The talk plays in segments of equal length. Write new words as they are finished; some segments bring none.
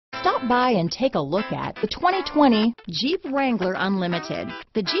Stop by and take a look at the 2020 Jeep Wrangler Unlimited.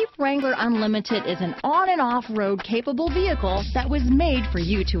 The Jeep Wrangler Unlimited is an on and off-road capable vehicle that was made for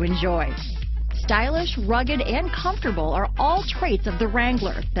you to enjoy. Stylish, rugged, and comfortable are all traits of the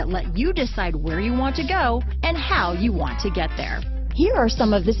Wrangler that let you decide where you want to go and how you want to get there. Here are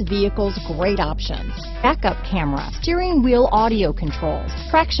some of this vehicle's great options: backup camera, steering wheel audio controls,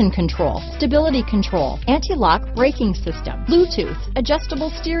 traction control, stability control, anti-lock braking system, Bluetooth, adjustable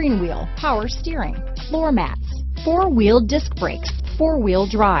steering wheel, power steering, floor mats, four-wheel disc brakes, four-wheel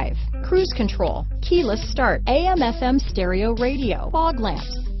drive, cruise control, keyless start, AM/FM stereo radio, fog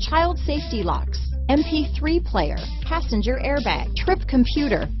lamps, child safety locks, MP3 player, passenger airbag, trip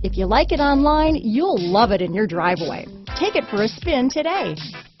computer. If you like it online, you'll love it in your driveway. Take it for a spin today.